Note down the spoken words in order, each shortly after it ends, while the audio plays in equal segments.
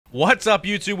What's up,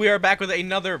 YouTube? We are back with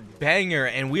another banger,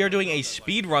 and we are doing a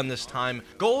speed run this time.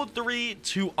 Gold 3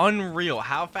 to Unreal.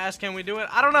 How fast can we do it?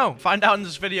 I don't know. Find out in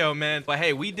this video, man. But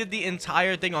hey, we did the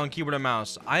entire thing on keyboard and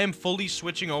mouse. I am fully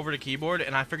switching over to keyboard,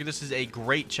 and I figured this is a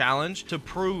great challenge to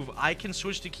prove I can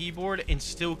switch to keyboard and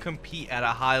still compete at a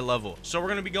high level. So we're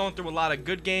going to be going through a lot of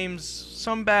good games,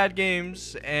 some bad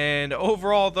games, and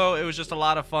overall, though, it was just a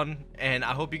lot of fun. And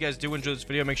I hope you guys do enjoy this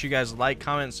video. Make sure you guys like,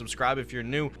 comment, and subscribe if you're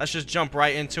new. Let's just jump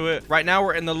right into it. Right now,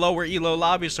 we're in the lower elo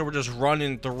lobby, so we're just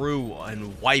running through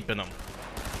and wiping them.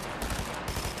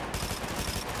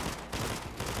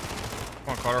 Come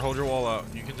on, Carter, hold your wall out.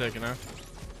 You can take it now.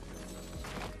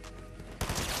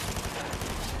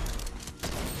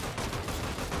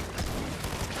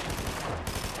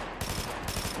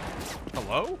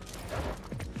 Hello?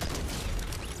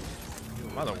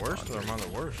 Am I the worst or am I the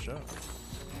worst? Shut up.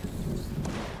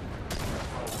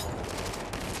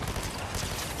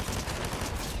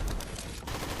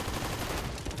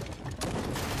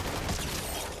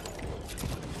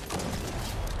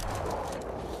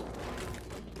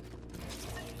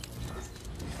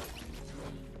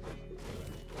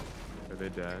 Are they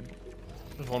dead?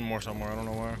 There's one more somewhere. I don't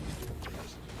know where.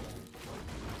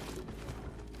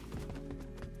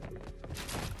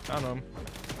 Found him.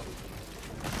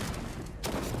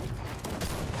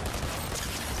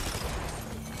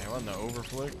 Yeah, letting the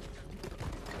overflick.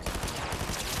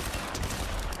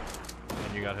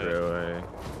 And you got hit. Really?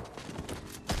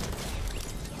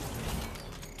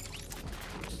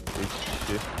 It's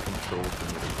shift control from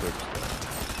the eclipse stuff.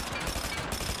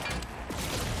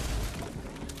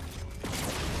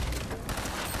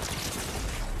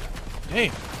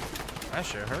 Damn, that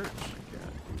shit hurts.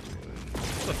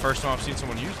 It's the first time I've seen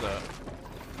someone use that.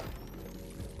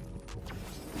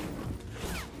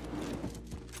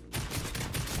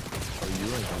 Oh, you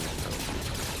ain't gonna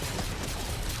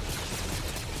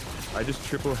know. I just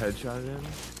triple headshotted him.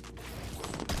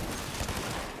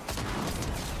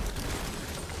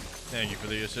 Thank you for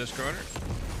the assist, Carter.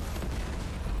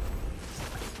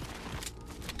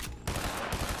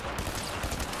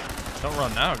 Don't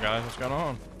run now, guys. What's going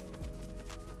on?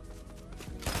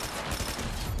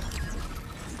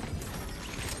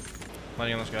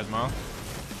 Plenty on this guy's mouth.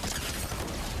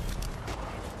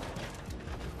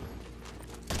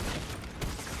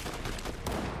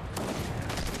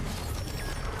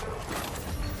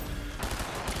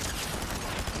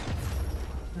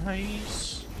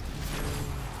 Nice.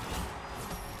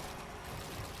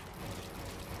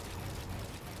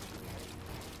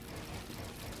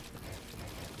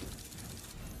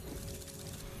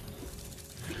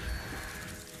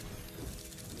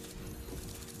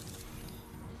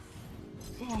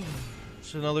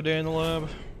 It's another day in the lab.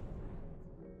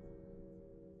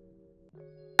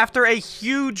 After a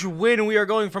huge win, we are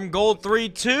going from gold 3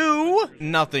 to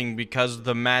nothing because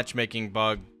the matchmaking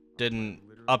bug didn't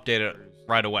update it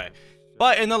right away.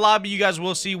 But in the lobby, you guys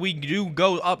will see we do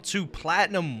go up to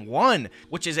platinum 1,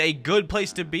 which is a good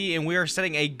place to be, and we are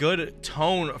setting a good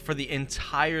tone for the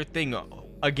entire thing.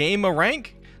 A game, a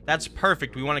rank? That's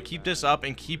perfect. We want to keep this up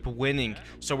and keep winning.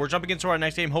 So we're jumping into our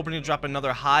next game, hoping to drop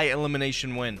another high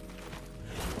elimination win.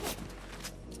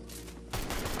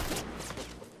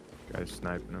 Guys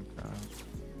sniping up now.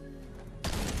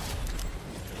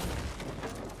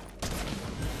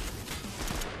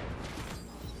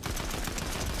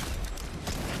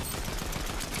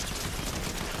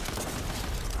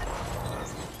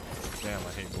 Damn,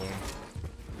 I hate bloom.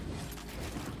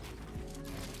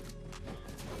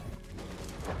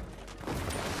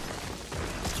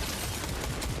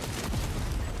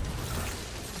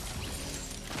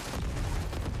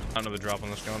 I don't know the drop on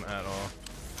this gun at all.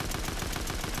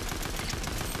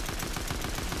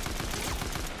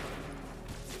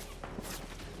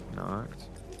 Knocked.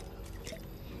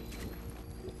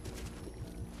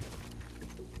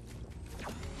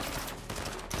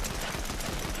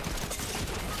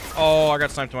 Oh, I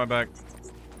got sniped to my back.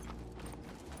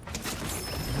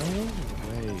 No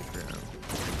way, bro.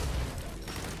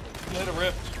 You hit a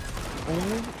rift.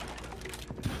 Oh.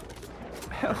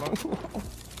 Hell.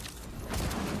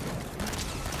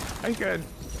 I got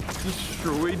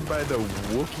destroyed by the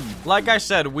Wookiee. Like I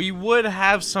said, we would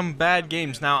have some bad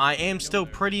games. Now, I am still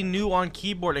pretty new on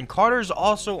keyboard, and Carter's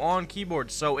also on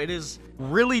keyboard, so it is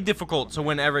really difficult to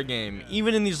win every game,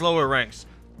 even in these lower ranks.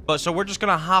 But so we're just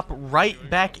gonna hop right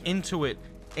back into it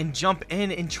and jump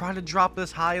in and try to drop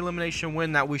this high elimination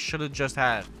win that we should have just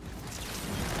had.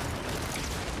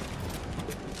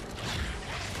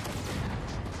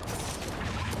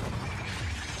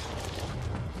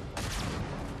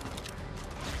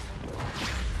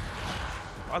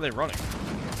 Why are they running?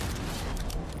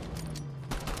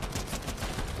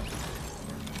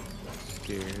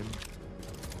 scared.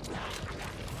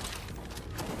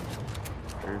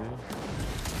 30.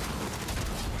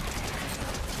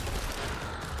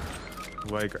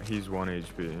 Like, he's 1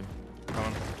 HP.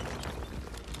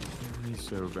 He's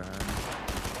so bad.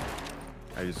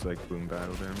 I just like boom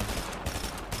battled him.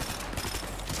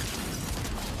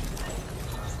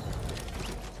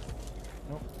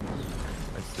 Nope.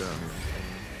 I still don't even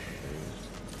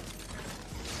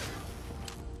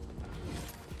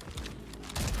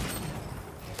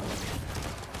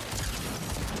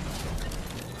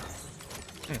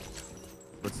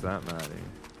What's that, Maddie?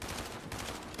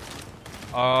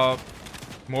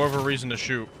 More of a reason to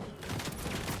shoot.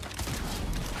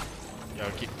 Yo,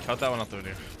 cut that one out there,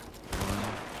 dude.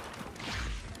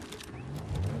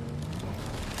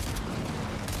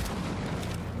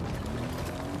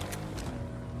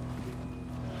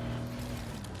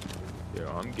 Yo,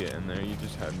 I'm getting there. You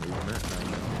just had movement. I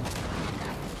know.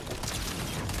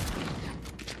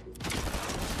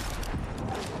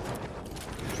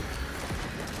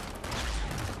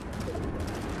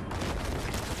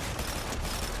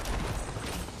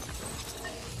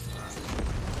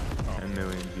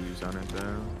 Million views on it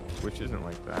though, which isn't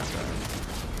like that bad.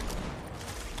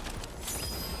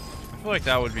 I feel like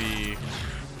that would be.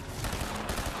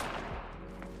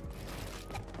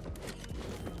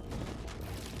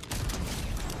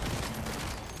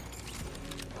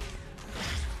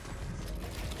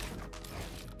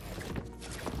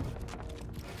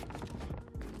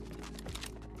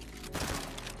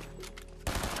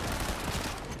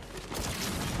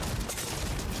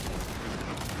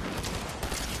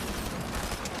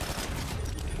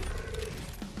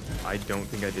 I don't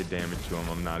think I did damage to him.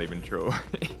 I'm not even trolling.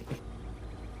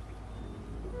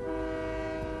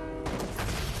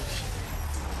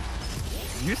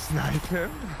 You snipe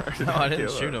him? No, I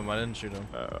didn't shoot him. I didn't shoot him.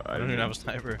 I don't even have a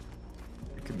sniper.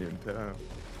 I couldn't even tell.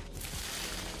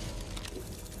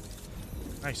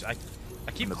 Nice. I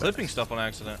keep clipping stuff on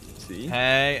accident. See?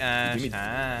 Hey, Ash. Give me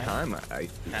time. I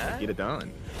get it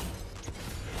done.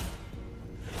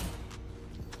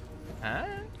 Huh?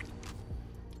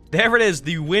 There it is,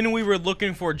 the win we were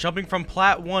looking for, jumping from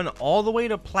Plat 1 all the way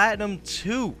to Platinum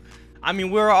 2. I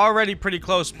mean, we're already pretty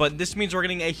close, but this means we're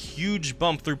getting a huge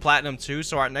bump through Platinum 2,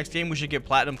 so our next game we should get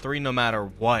Platinum 3 no matter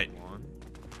what.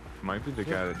 Might be the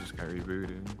guy that just got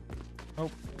rebooted.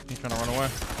 Oh, he's trying to run away.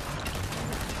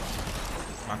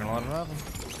 Not gonna let him happen.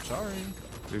 Sorry.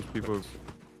 There's people...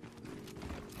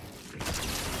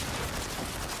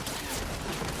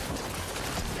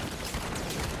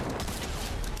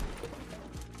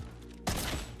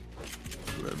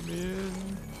 Let me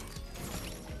in.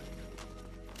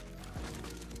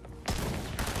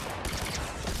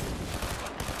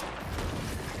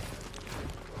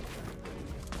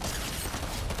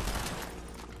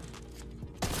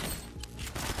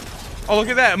 Oh, look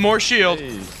at that. More shield.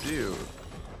 Hey, dude.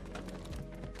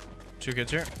 2 kids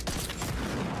here.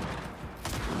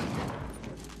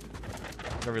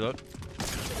 Go reload.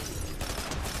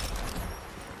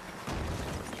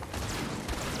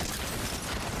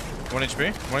 1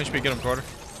 HP. 1 HP, get him, quarter.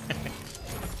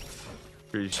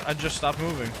 I just stopped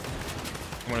moving.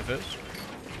 What if it's?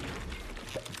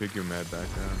 Pick your med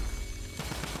back down.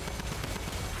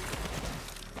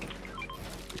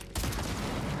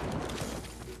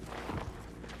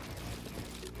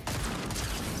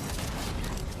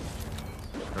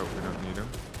 Oh, we don't need him.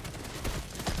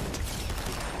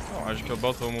 Oh, I just killed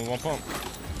both of them with 1 pump.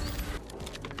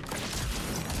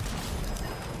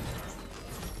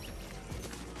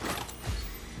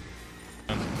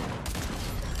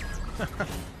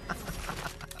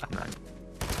 Nice.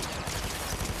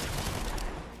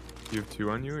 Do you have 2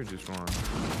 on you or just 1?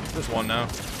 Just 1 now.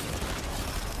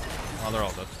 Oh, they're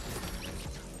all dead.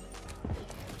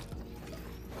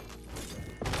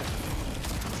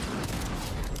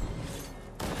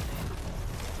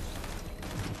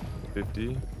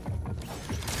 $50.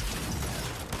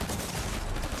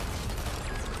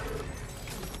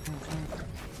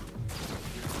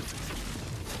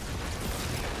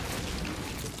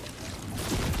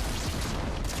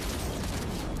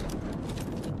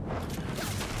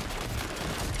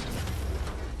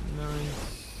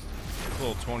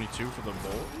 Little 22 for the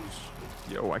Bulls.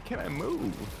 Yo, why can't I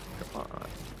move? Come on.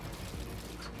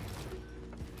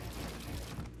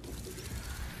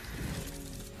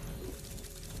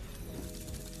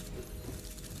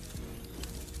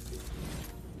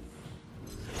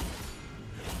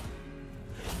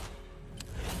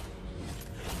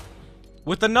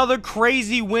 With another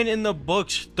crazy win in the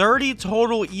books, 30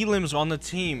 total elims on the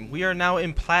team. We are now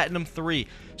in Platinum 3.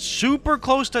 Super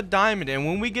close to Diamond, and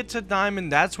when we get to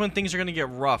Diamond, that's when things are going to get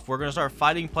rough. We're going to start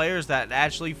fighting players that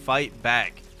actually fight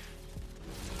back.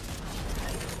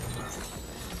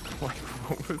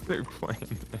 What was their plan?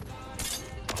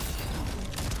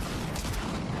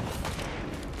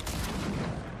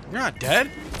 You're not dead?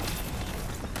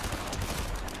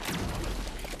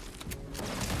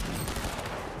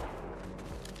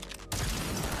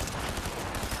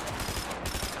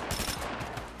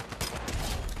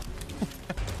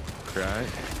 Right.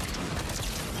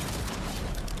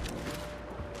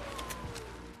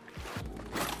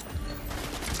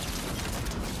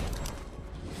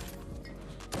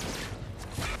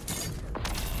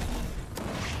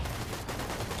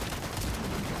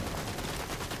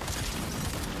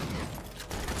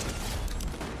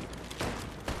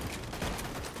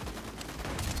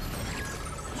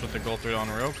 With the gold 3 to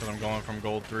Unreal, because I'm going from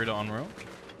gold 3 to Unreal.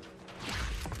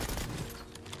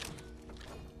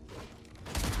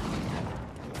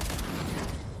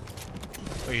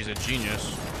 Oh, he's a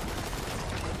genius.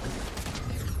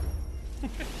 Have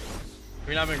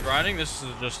you not been grinding? This is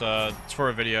just it's for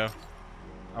a video.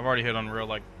 I've already hit Unreal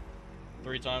like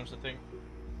 3 times, I think.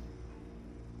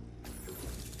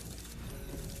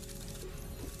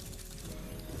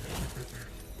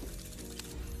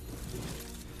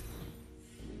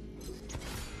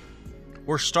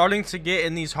 We're starting to get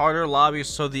in these harder lobbies,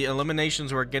 so the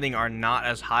eliminations we're getting are not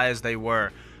as high as they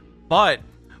were. But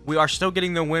we are still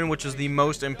getting the win, which is the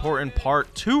most important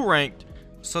part to ranked.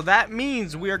 So that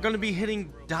means we are going to be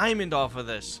hitting diamond off of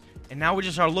this. And now we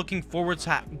just are looking forward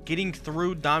to getting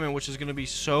through diamond, which is going to be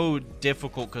so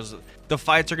difficult because the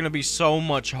fights are going to be so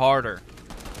much harder.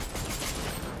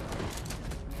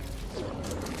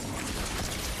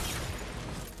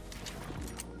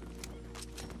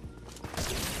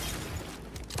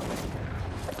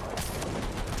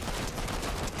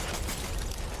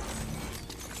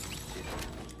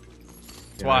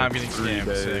 That's why I'm getting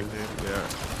scammed sick, dude. Yeah.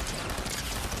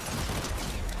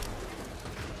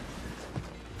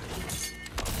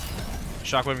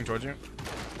 Shockwaving towards you.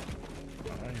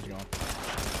 Oh, he's gone.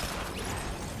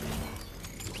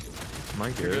 Am I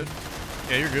You're good? good.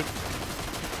 Yeah, you're good.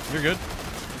 You're good.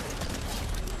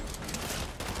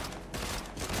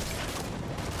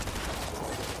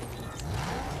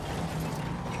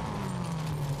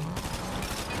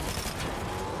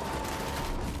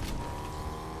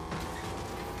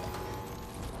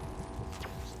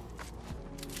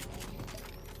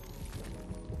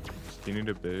 Do you need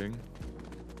a big?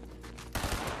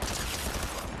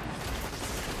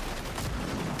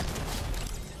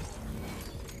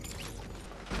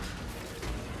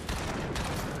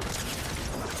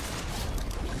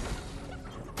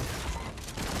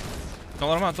 Don't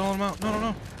let him out. Don't let him out. No, no,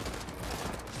 no.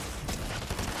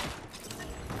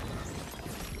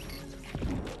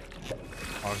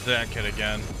 Oh, it's that kid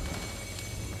again.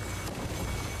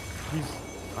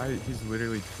 He's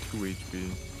literally 2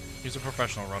 HP. He's a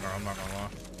professional runner, I'm not gonna lie.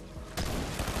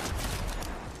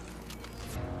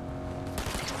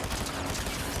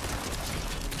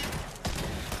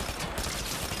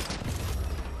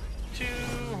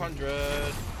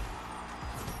 $200.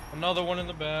 Another one in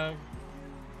the bag.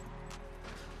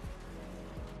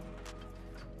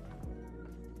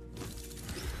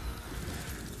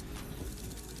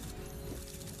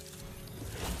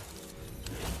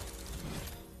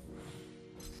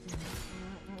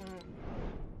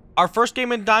 Our first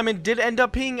game in Diamond did end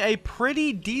up being a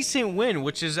pretty decent win,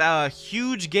 which is a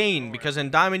huge gain because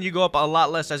in Diamond you go up a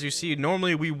lot less, as you see.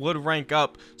 Normally we would rank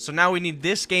up, so now we need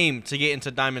this game to get into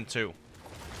Diamond 2.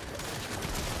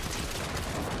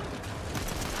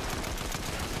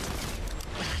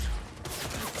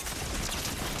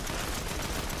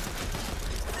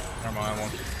 Never mind, I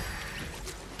won't.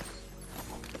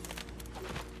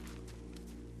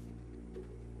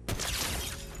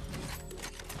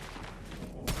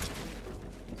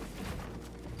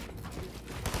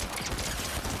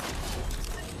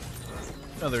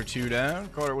 Another 2 down.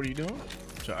 Carter, what are you doing?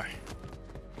 Sorry.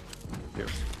 Here.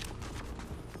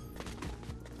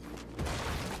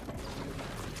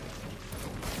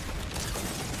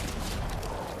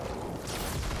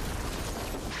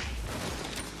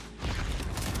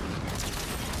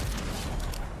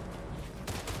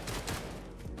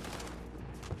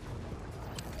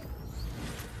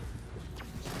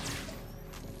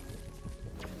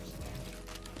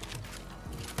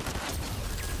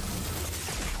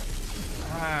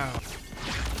 Wow.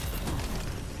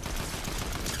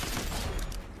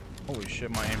 Holy shit,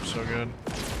 my aim's so good.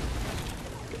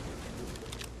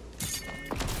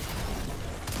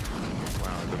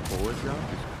 Wow, the bullet drop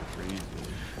is crazy.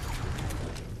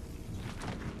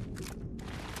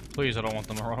 Please, I don't want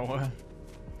them to run away.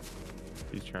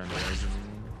 He's trying to exit me.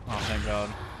 Oh, thank God.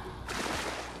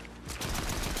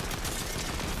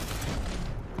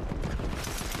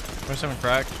 Where's someone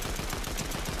cracked?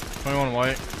 21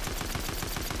 white.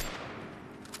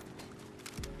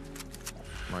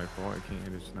 My fault. I can't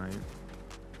hit a snipe.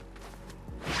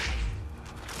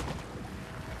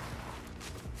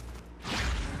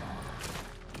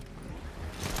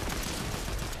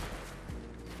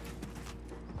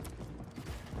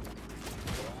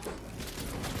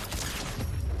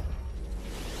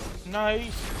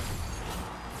 Nice.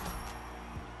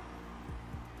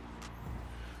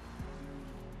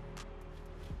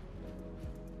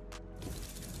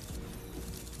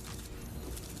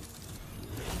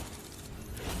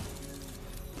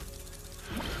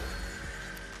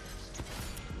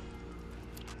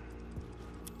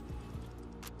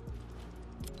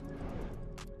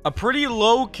 A pretty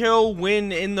low kill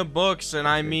win in the books, and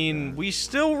I mean, we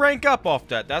still rank up off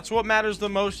that. That's what matters the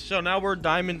most. So now we're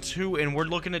Diamond 2, and we're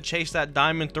looking to chase that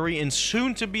Diamond 3, and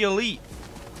soon to be Elite.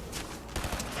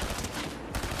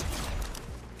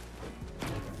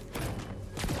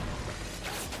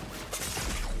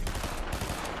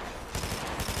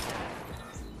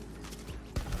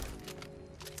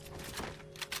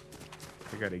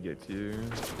 I gotta get to you.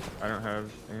 I don't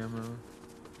have ammo.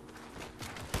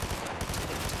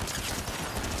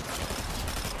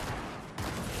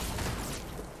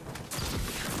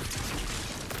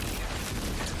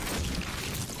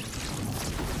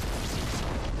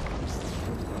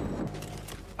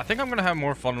 I think I'm gonna have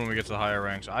more fun when we get to the higher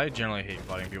ranks. I generally hate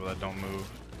fighting people that don't move.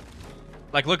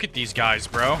 Like, look at these guys,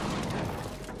 bro.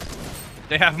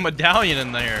 They have a medallion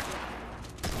in there.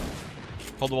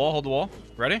 Hold the wall, hold the wall.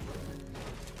 Ready?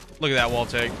 Look at that wall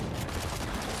take.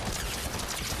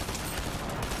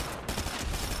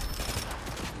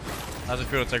 How's it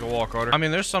feel to take a wall, Carter? I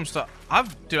mean, there's some stuff.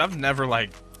 Dude, I've never,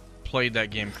 like, played that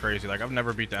game crazy. Like, I've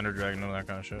never beat the Ender Dragon, none of that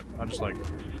kind of shit. I just, like,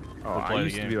 oh, I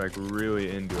used to be, like,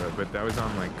 really into it, but that was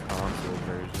on, like, console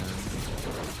version.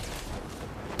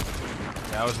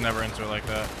 Yeah, I was never into it like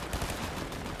that.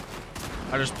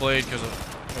 I just played because it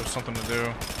was something to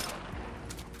do.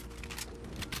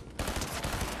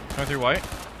 23 white.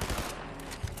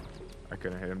 I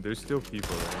couldn't hit him. There's still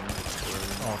people there.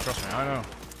 Oh, trust me, I know.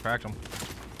 Cracked him.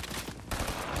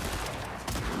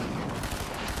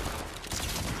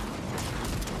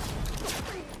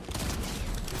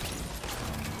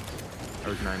 I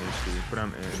was 9 HP, but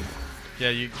I'm in. Yeah,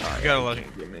 you gotta let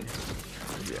it. Get me.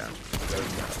 Yeah.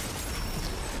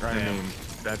 I mean,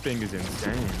 that thing is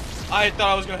insane. I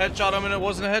thought I was gonna headshot him and it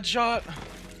wasn't a headshot.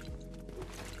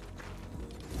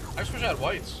 I just wish I had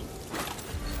whites.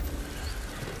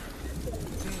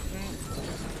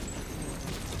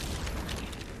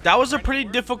 That was a pretty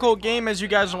difficult game, as you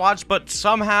guys watched, but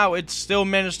somehow it still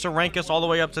managed to rank us all the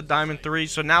way up to Diamond 3.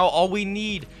 So now all we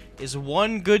need is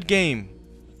one good game,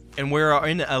 and we're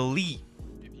in Elite.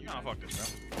 Nah, fuck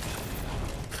this, bro.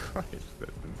 Christ,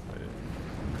 that's insane.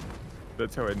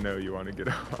 That's how I know you want to get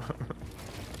off.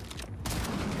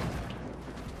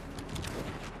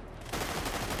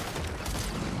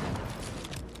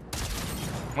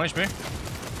 One HP.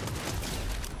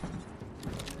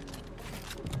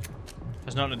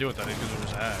 Has nothing to do with that, because it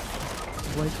was ass.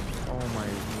 What? Oh my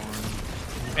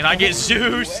god. And I get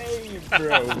Zeus! Way,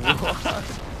 bro, what?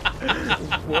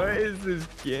 What is this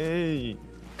game?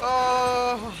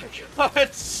 Oh my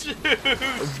god,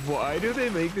 Zeus! Why do they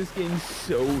make this game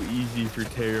so easy for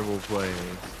terrible players?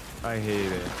 I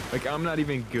hate it. Like, I'm not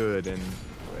even good, and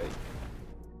like,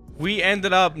 we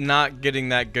ended up not getting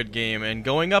that good game and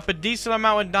going up a decent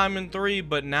amount in Diamond 3,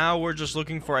 but now we're just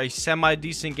looking for a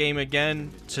semi-decent game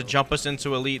again to jump us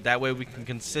into Elite. That way we can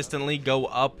consistently go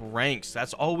up ranks.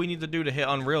 That's all we need to do to hit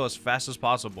Unreal as fast as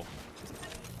possible.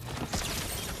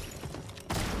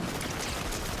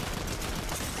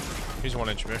 He's 1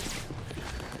 HP.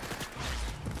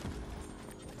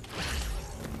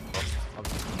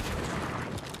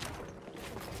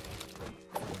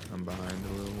 I'm behind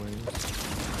a little ways.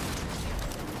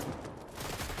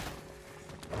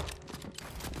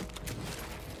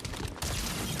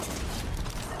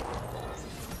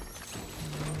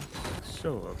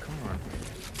 Solo, come on.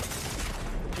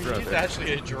 Dude, he's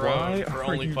actually a drone for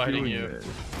only fighting you. This?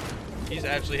 He's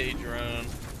actually a drone.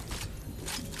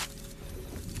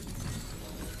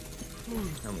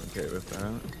 I'm okay with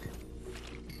that.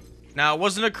 Now, it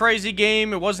wasn't a crazy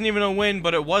game. It wasn't even a win,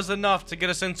 but it was enough to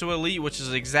get us into Elite, which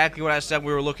is exactly what I said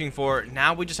we were looking for.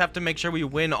 Now we just have to make sure we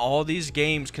win all these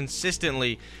games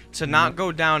consistently to not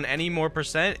go down any more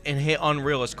percent and hit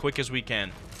Unreal as quick as we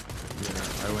can. Yeah,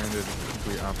 I landed the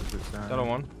complete opposite side. That on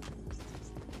one.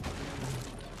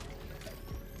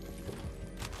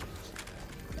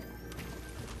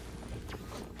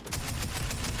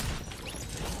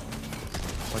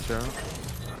 Watch out.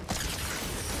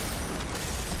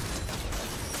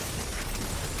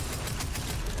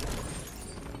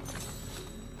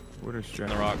 Quarter strap.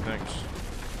 The rock, thanks.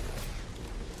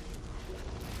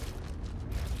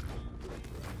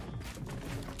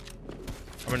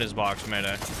 I'm in his box, Mayday.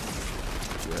 Yeah,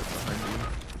 behind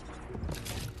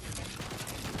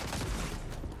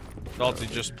you. Dalty,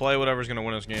 just play whatever's gonna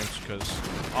win us games, because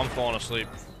I'm falling asleep.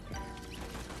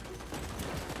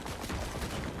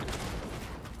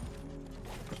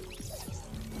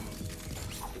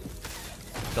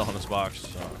 Still in his box,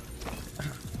 so.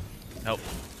 Help.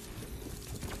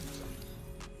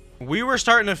 We were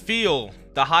starting to feel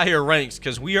the higher ranks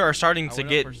because we are starting to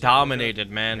get dominated,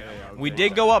 man. We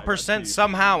did go up percent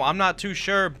somehow. I'm not too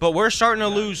sure, but we're starting to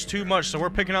lose too much. So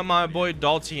we're picking up my boy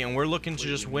Dalty, and we're looking to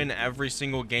just win every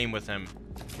single game with him.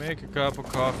 Make a cup of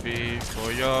coffee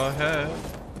for your head.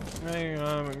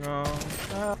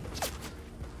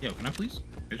 Yo, can I please?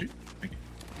 Could you? Thank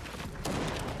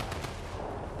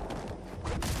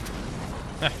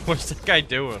you. What's that guy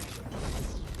doing?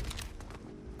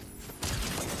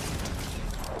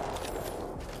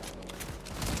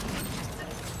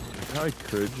 I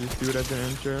could just do it as an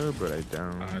intro, but I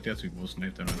don't. I guess we both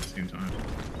sniped them at the same time.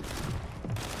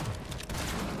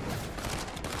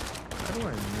 How do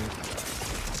I miss that?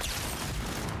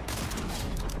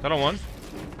 Is that on one?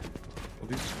 At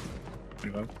least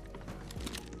 25.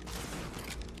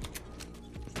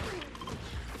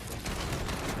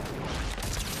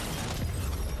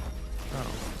 Oh,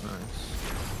 nice.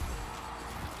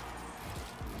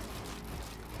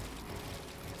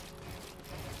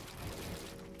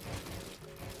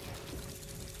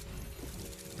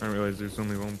 I didn't realize there's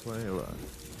only one play left.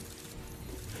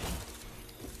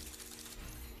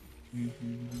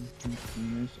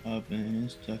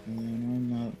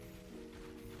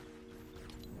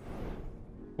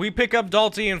 We pick up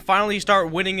Dalty and finally start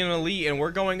winning in Elite, and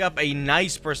we're going up a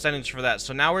nice percentage for that.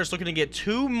 So now we're just looking to get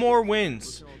 2 more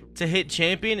wins to hit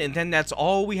Champion, and then that's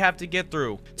all we have to get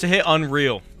through to hit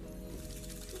Unreal.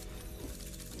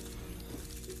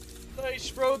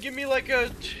 Nice, bro. Give me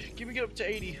get up to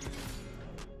 80.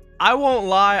 I won't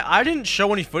lie, I didn't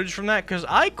show any footage from that because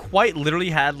I quite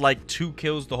literally had like 2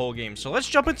 kills the whole game. So let's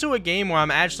jump into a game where I'm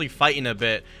actually fighting a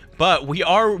bit, but we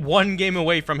are 1 game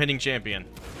away from hitting Champion.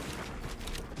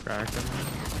 Crack him.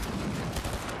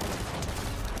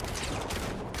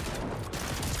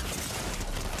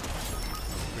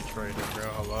 We traded, bro.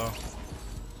 Hello.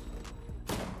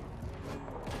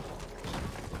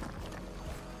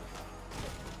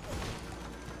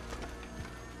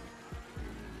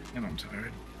 And I'm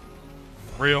tired.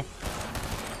 Real.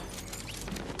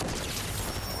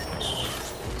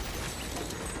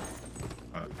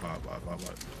 What?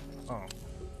 Oh.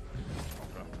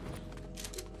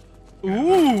 Okay.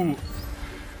 Ooh.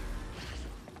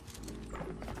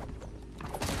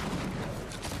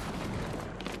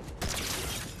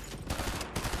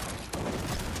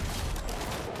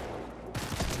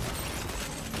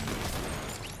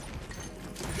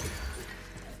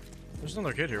 There's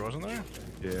another kid here, wasn't there?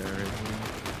 Yeah, right here.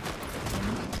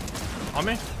 On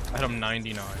me? I had him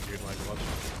 99, dude. Like, what?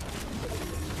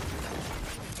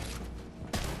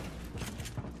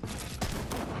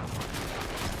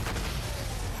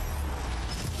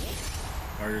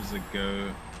 Where's it go?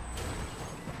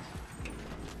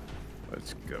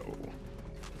 Let's go.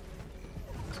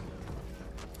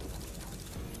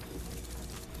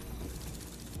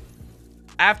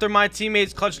 After my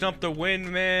teammates clutched up the win,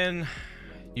 man,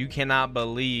 you cannot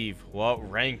believe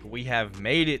what rank we have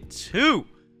made it to.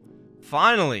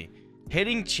 Finally,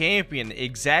 hitting Champion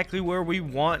exactly where we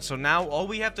want. So now all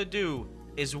we have to do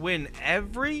is win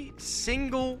every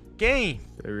single game.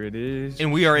 There it is.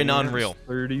 And we are in Unreal.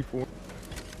 34.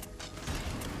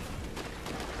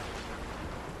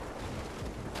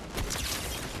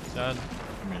 Done. I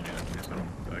mean, yeah, I guess I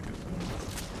don't back it.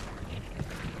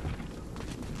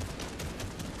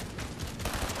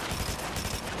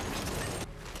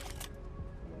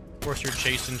 Of course, you're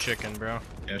chasing chicken, bro.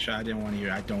 Yeah, sure, I didn't want to hear.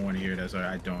 I don't want to hear that. Sorry,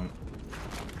 I don't.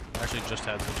 I actually just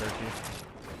had the turkey.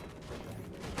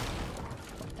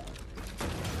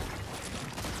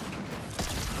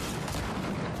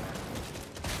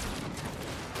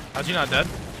 How's he not dead?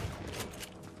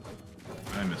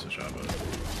 I missed a shot, but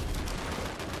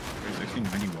 316,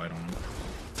 90 white on him.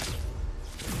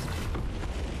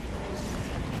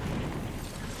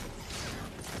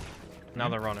 Now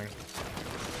they're running.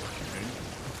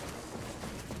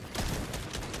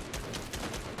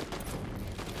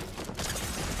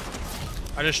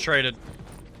 I just traded.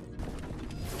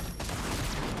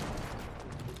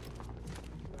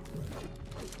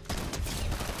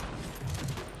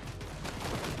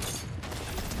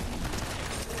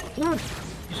 Ooh.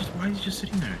 Why is he just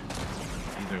sitting there?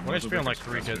 What HP on like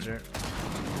 3 kids here?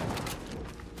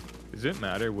 Is Does it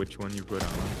matter which one you put on?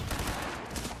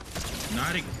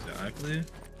 Not exactly,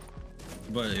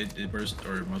 but it burst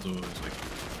or muzzle is like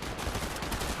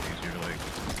easier to like.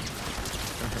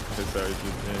 Sorry, just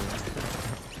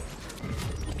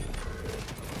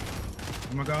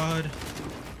Oh my god.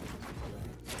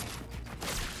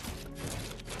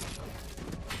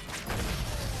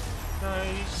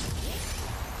 Nice.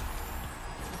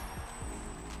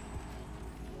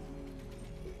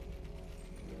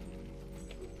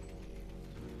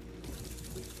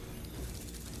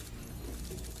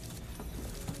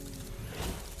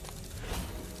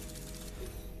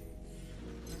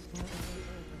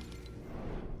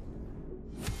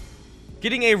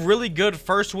 Getting a really good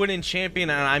first win in champion,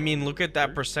 and I mean, look at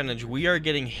that percentage. We are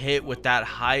getting hit with that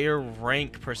higher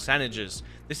rank percentages.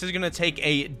 This is going to take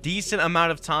a decent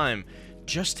amount of time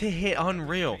just to hit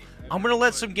Unreal. I'm going to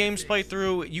let some games play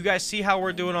through. You guys see how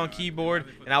we're doing on keyboard,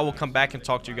 and I will come back and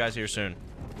talk to you guys here soon.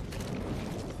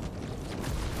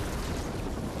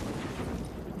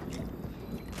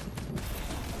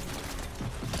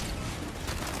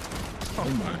 Oh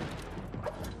my.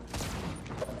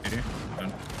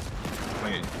 Done.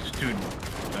 Wait, it's 2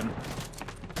 done.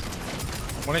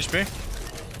 1 HP.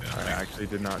 I actually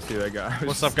did not see that guy.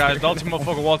 What's up, guys? Dalton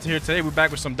motherfucker Walter here. Today we're back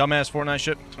with some dumbass Fortnite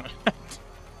shit.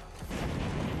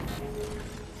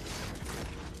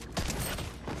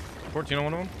 14 on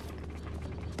one of them.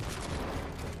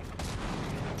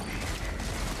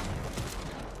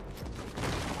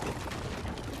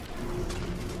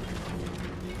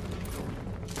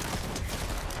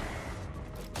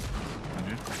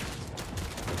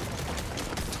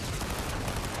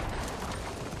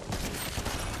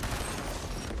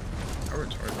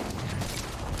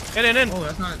 In. Oh,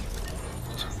 that's not.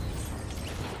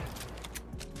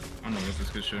 I don't know if this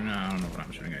good shooting. I don't know what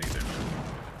I'm shooting at either.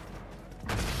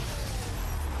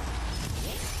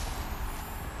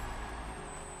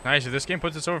 Nice. If this game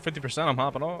puts us over 50%, I'm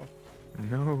hopping off.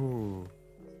 No.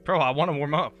 Bro, I want to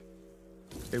warm up.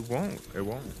 It won't. It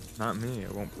won't. Not me.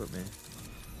 It won't put me.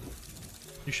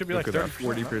 You should be Look like at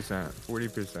 30%. that. 40%.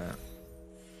 40%.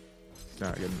 It's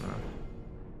not good enough.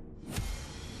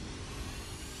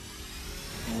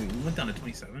 Oh, we went down to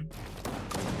 27.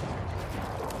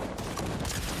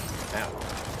 Damn.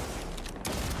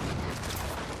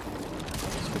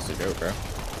 Supposed to go, bro.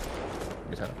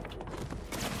 Good time.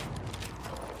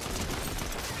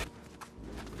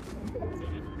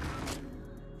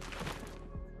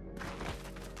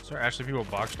 Is there actually people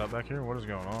boxed up back here? What is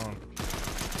going on?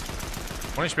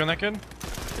 1 HP on that kid?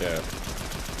 Yeah.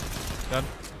 Dead.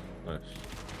 Nice.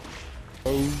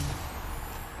 Oh.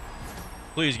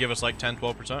 Please give us like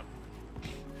 10-12%.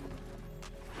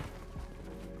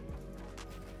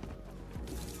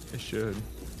 It should.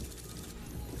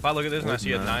 If I look at this and I Where's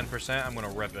see a mine? 9%, I'm gonna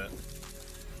rip it.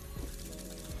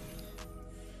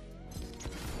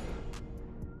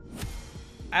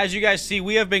 As you guys see,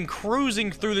 we have been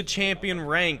cruising through the champion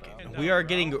rank. We are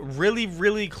getting really,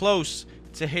 really close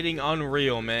to hitting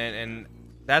Unreal, man. And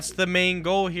that's the main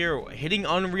goal here, hitting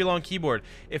Unreal on keyboard.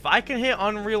 If I can hit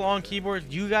Unreal on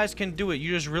keyboard, you guys can do it.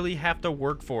 You just really have to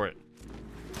work for it.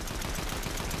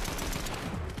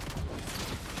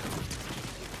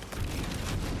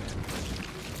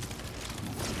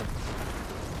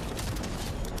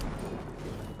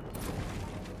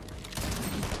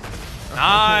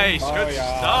 Nice, good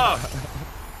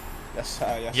stuff. Yes,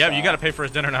 yes. Yep, you gotta pay for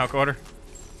his dinner now, Carter.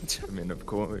 I mean, of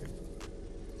course.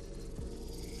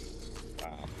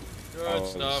 Wow. Good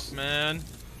stuff, man.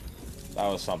 That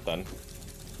was something.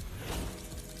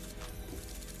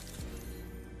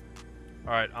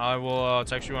 Alright, I will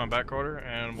text you on back, Carter,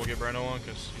 and we'll get Brando on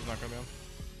because he's not gonna be on.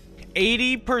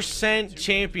 80%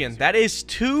 champion. That is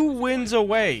 2 wins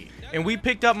away. And we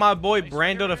picked up my boy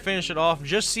Brando to finish it off.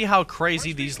 Just see how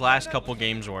crazy these last couple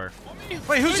games were.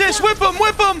 Wait, who's this? Whip him!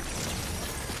 Whip him!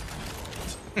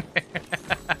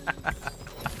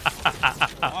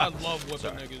 I love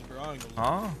whipping niggas, bro. I ain't gonna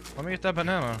lie. Oh, let me get that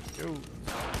banana. Yo.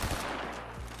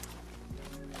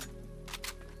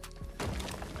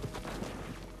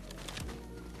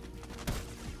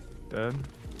 Dead.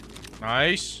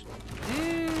 Nice.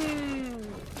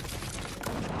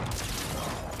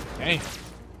 Hey.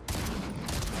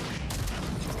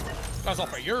 That's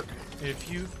off a yerk.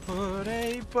 If you put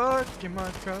a buck in my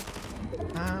cup,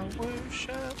 I will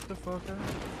shut the fuck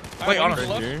up. Wait, on Right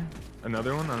left. here.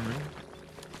 Another one on me.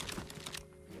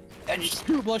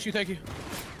 Bless you, thank you.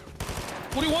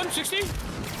 41, 60.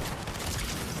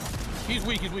 He's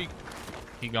weak, he's weak.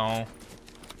 He gone.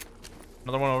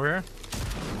 Another one over here.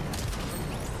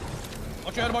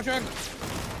 Watch out, watch out.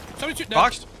 72. dead.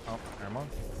 Boxed. Oh, never mind.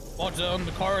 Watch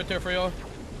the car right there for y'all.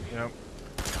 Yep.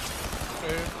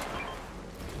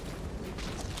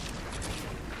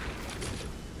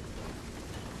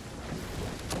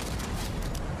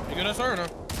 good SR or no?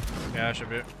 Yeah, I should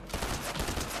be.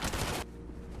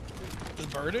 Just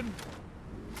birded.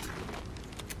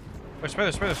 Wait, spray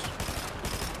this, spray this.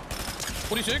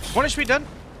 46. 1 HP dead.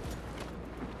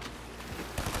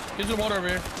 He's in the water over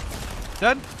here.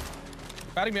 Dead.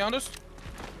 Batting beyond us.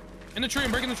 In the tree,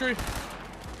 I'm breaking the tree.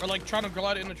 Or like trying to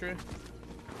glide in the tree.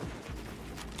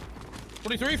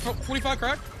 43, 45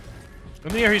 crack. In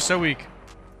the air, he's so weak.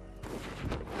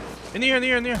 In the air, in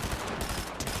the air, in the air.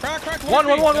 Crack, crack.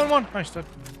 1. Nice, dead.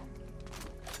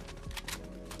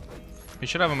 He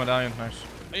should have a medallion. Nice.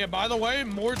 Yeah, by the way,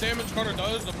 more damage Carter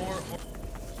does, the more...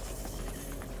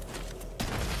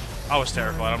 I was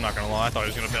terrified. I'm not gonna lie. I thought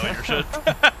he was gonna bail your shit.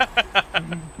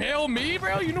 Hail me,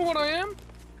 bro? You know what I am?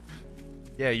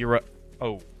 Yeah, you're right.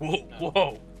 Oh.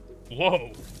 Whoa.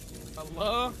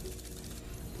 Hello?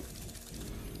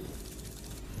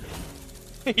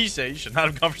 He said you should not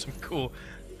have gone for some cool.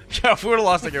 Yeah, if we would've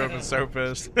lost, I would have been so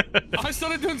pissed. I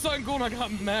started doing something cool and I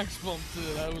got max bumped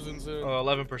too. That was insane.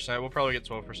 11%. We'll probably get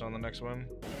 12% on the next one.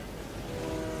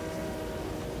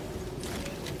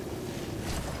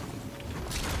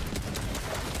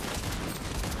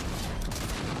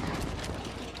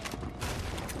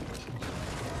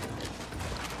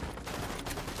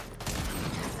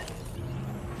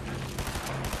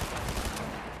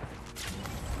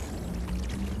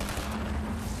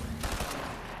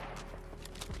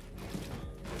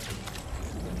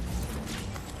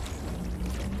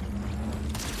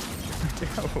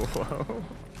 Whoa.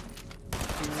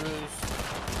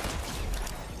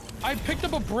 I picked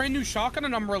up a brand new shotgun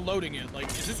and I'm reloading it. Like,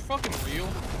 is this fucking real?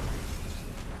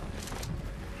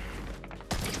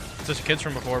 It's just kids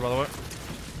from before, by the way.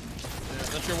 Yeah,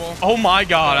 that's your wall. Oh my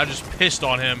god, I just pissed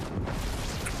on him.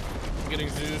 I'm getting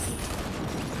Zeus.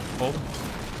 Hold.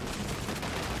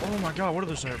 Oh my god, what are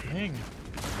those there? Ping.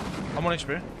 I'm on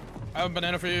HP. I have a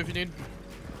banana for you if you need.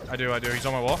 I do. He's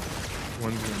on my wall.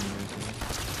 One's in the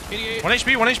 88. 1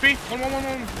 HP, 1 HP. One.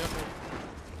 Yep.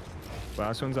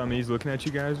 last one's on me. He's looking at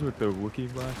you guys with the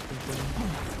Wookiee blast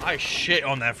thing. I shit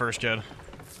on that first kid.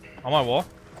 On my wall.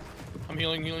 I'm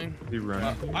healing. He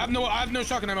running. I have no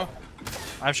shotgun ammo.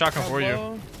 I have shotgun for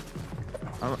you.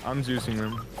 I'm juicing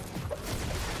him.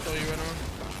 Kill you right now.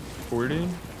 40.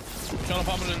 Trying to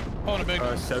pop it in. Oh, in a big.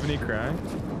 70 crack.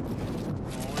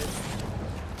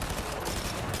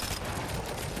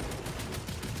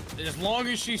 As long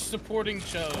as she's supporting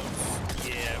Chubbs.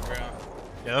 Yeah, bro.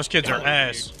 Yeah, those kids are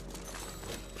ass.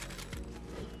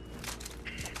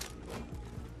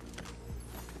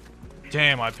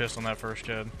 Damn, I pissed on that first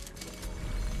kid.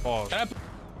 Pause.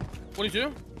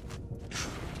 42?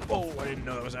 Oh, I didn't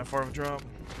know that was that far of a drop.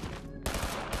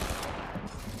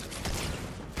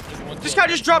 This guy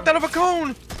just dropped out of a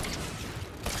cone!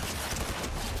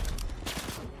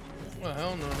 Well,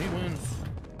 hell no, he wins.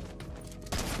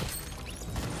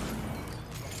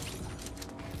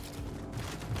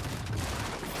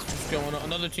 Just going on.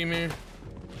 Another team here.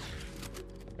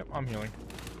 Yep, I'm healing.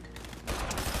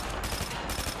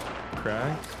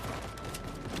 Crack.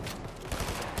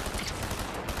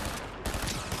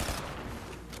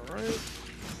 Alright.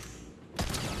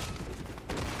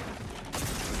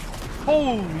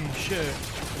 Holy shit.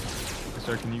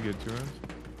 Sir, can you get to us?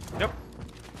 Yep.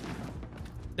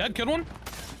 Dead, killed one?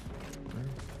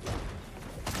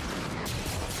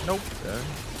 Nope. Dead.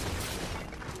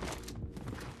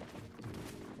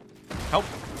 Help.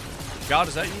 God,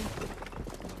 is that you?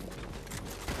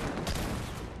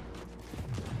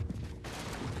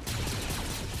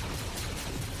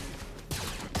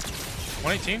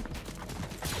 $118.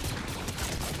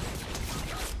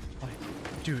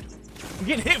 Dude, I'm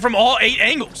getting hit from all 8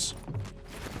 angles.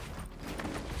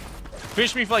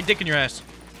 Finish me for like dick in your ass.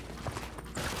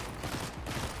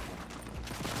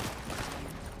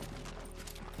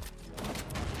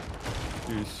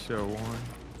 Dude, so one.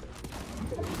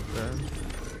 Dead.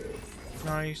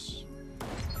 Nice.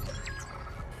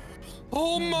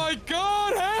 Oh my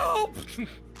god, help!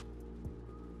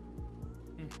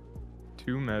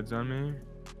 2 meds on me.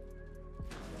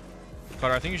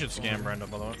 Carter, I think you should scam Brenda,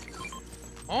 by the way.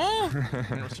 Oh!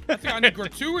 I think I need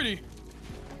gratuity.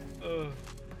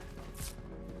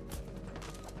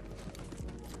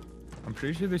 I'm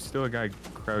pretty sure there's still a guy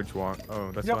crouch walk.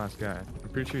 Oh, that's Yep. the last guy. I'm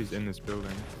pretty sure he's in this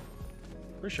building.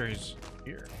 Pretty sure he's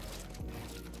here.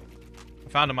 I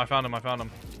found him. Oh Nice. my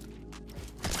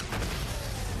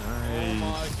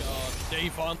god. Day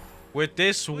fun. With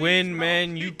this win,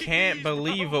 man, you can't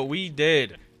believe what we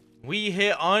did. We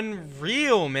hit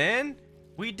unreal, man.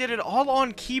 We did it all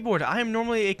on keyboard. I am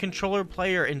normally a controller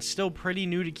player and still pretty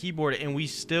new to keyboard, and we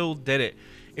still did it.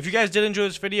 If you guys did enjoy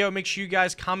this video, make sure you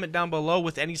guys comment down below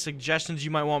with any suggestions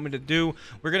you might want me to do.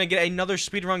 We're going to get another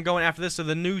speedrun going after this of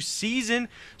the new season,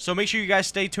 so make sure you guys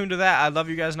stay tuned to that. I love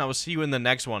you guys, and I will see you in the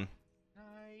next one.